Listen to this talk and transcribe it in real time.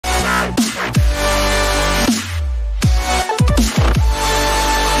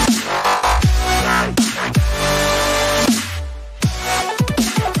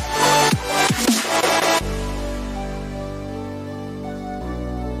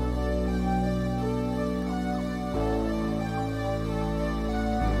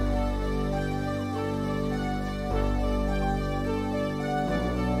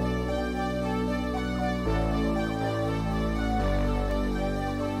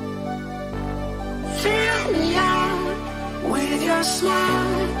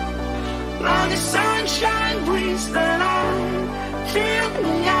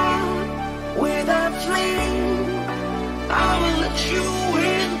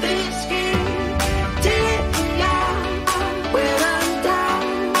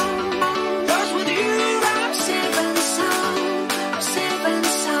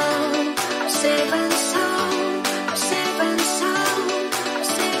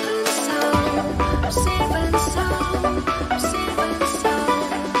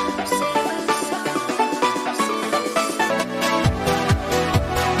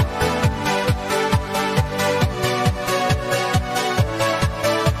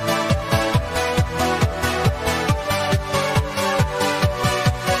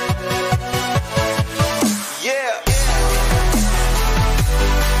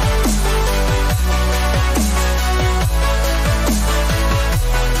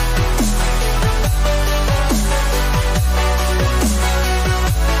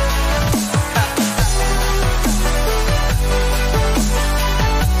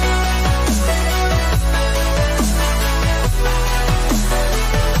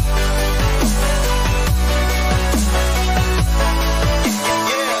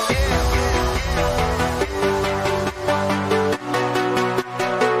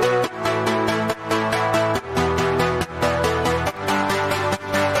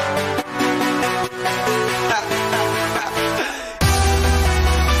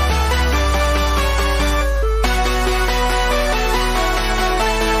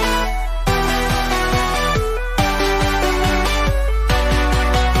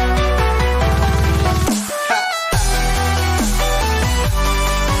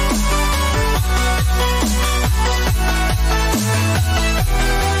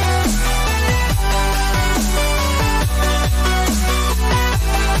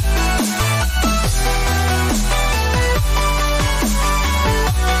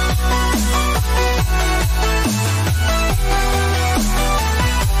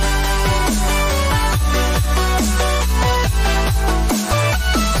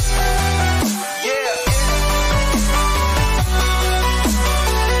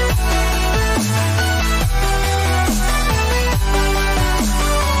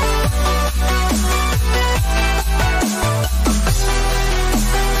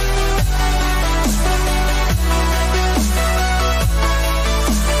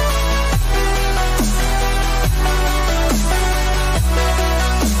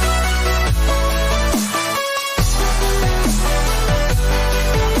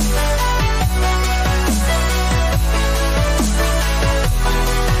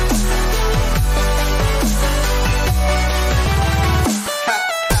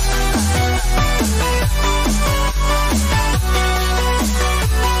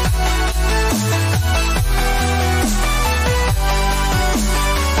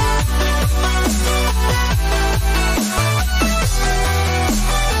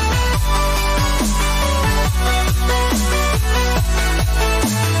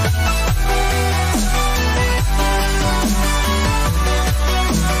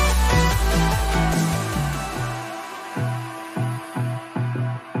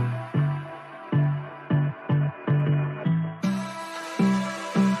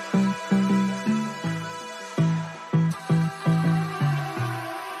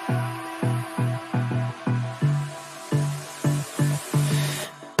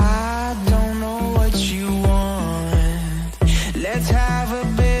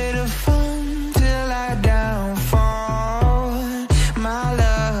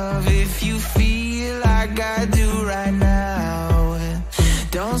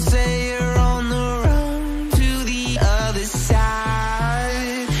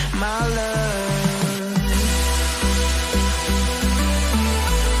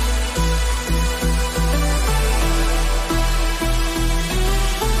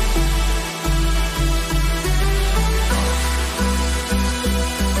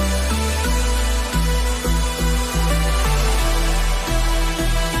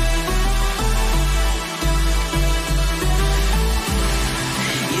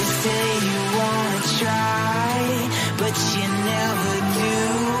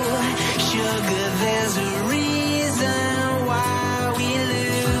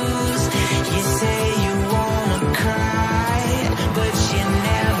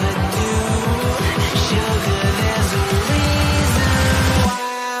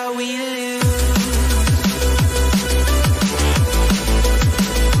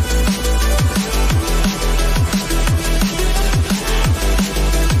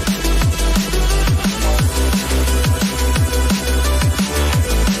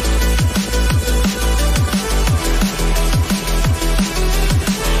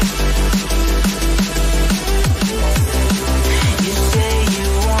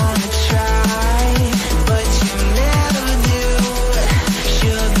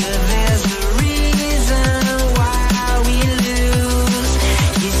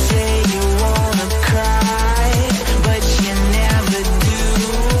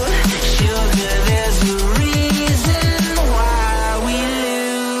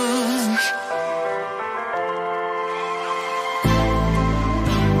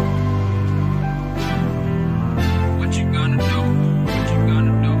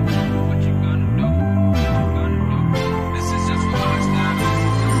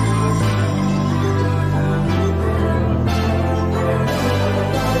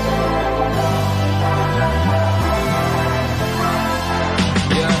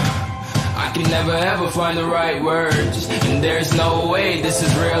ever find the right words, and there's no way this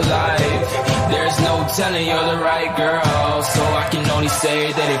is real life. There's no telling you're the right girl, so I can only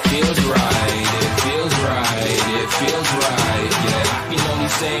say that it feels right. It feels right, it feels right, yeah. I can only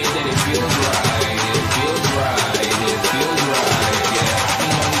say that it feels right. It feels right, it feels right, yeah. I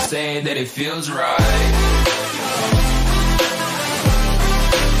can only say that it feels right.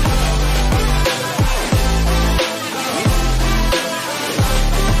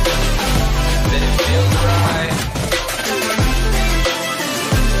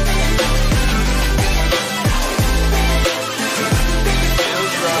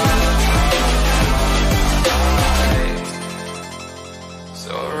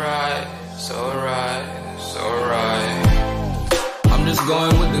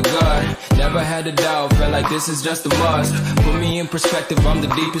 Going with the gut, never had a doubt, felt like this is just a must. Put me in perspective, I'm the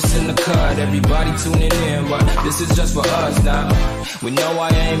deepest in the cut. Everybody tuning in, but this is just for us now. We know I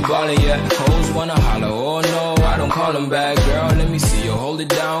ain't ballin' yet, hoes wanna holler, oh no, I don't call them back. Girl, let me see you hold it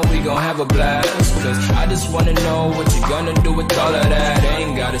down, we gon' have a blast. Cause I just wanna know what you gonna do with all of that.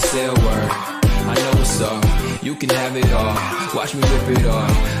 Ain't gotta say a word, I know what's up, you can have it all. Watch me rip it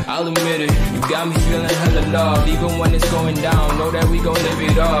off, I'll admit it, you got me feeling hella loved. Even when it's going down, know that we gon' live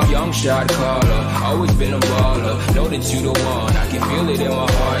it up. Young shot caller, always been a baller. Know that you the one, I can feel it in my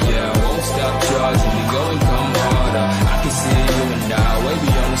heart, yeah. I won't stop charging me, go and come harder. I can see you and I, way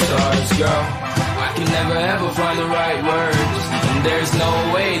beyond the stars, girl. I can never ever find the right words, and there's no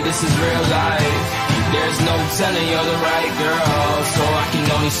way this is real life. There's no telling you're the right girl, so I can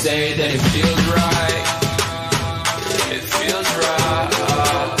only say that it feels right. It feels right.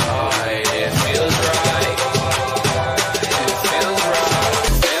 It feels right. It feels right.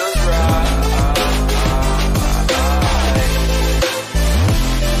 It feels right.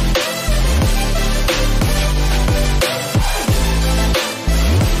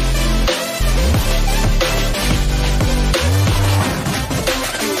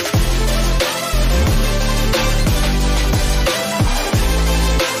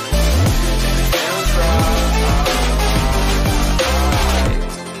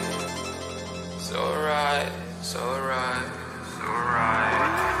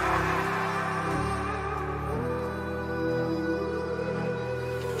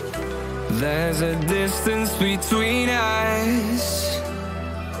 There's a distance between us,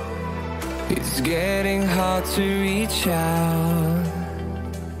 it's getting hard to reach out.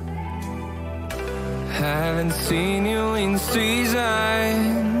 Haven't seen you in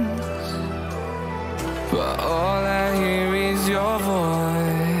seasons, but all I hear is your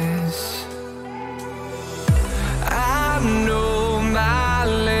voice. I know my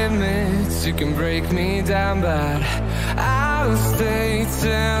limits, you can break me down, but I'll stay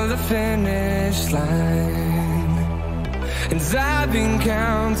till the finish line. And I've been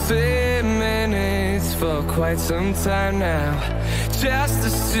counting minutes for quite some time now, just to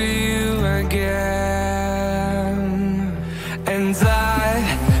see you again. And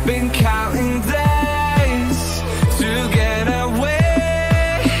I've been counting days to get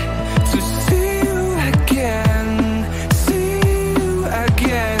away, to see you again, see you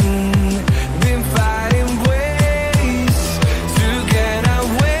again. Been fighting ways to get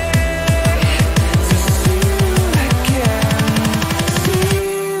away, to see you again, see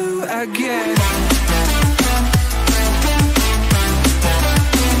you again.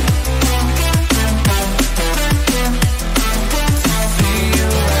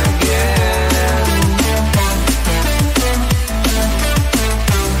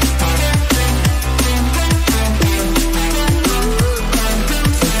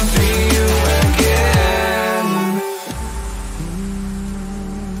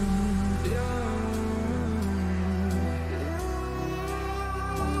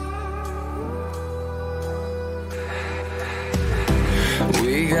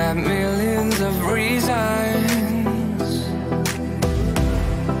 We got millions of reasons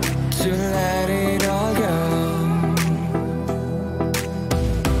to let it all go.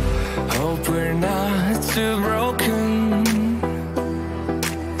 Hope we're not too broken.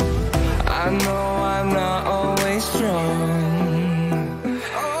 I know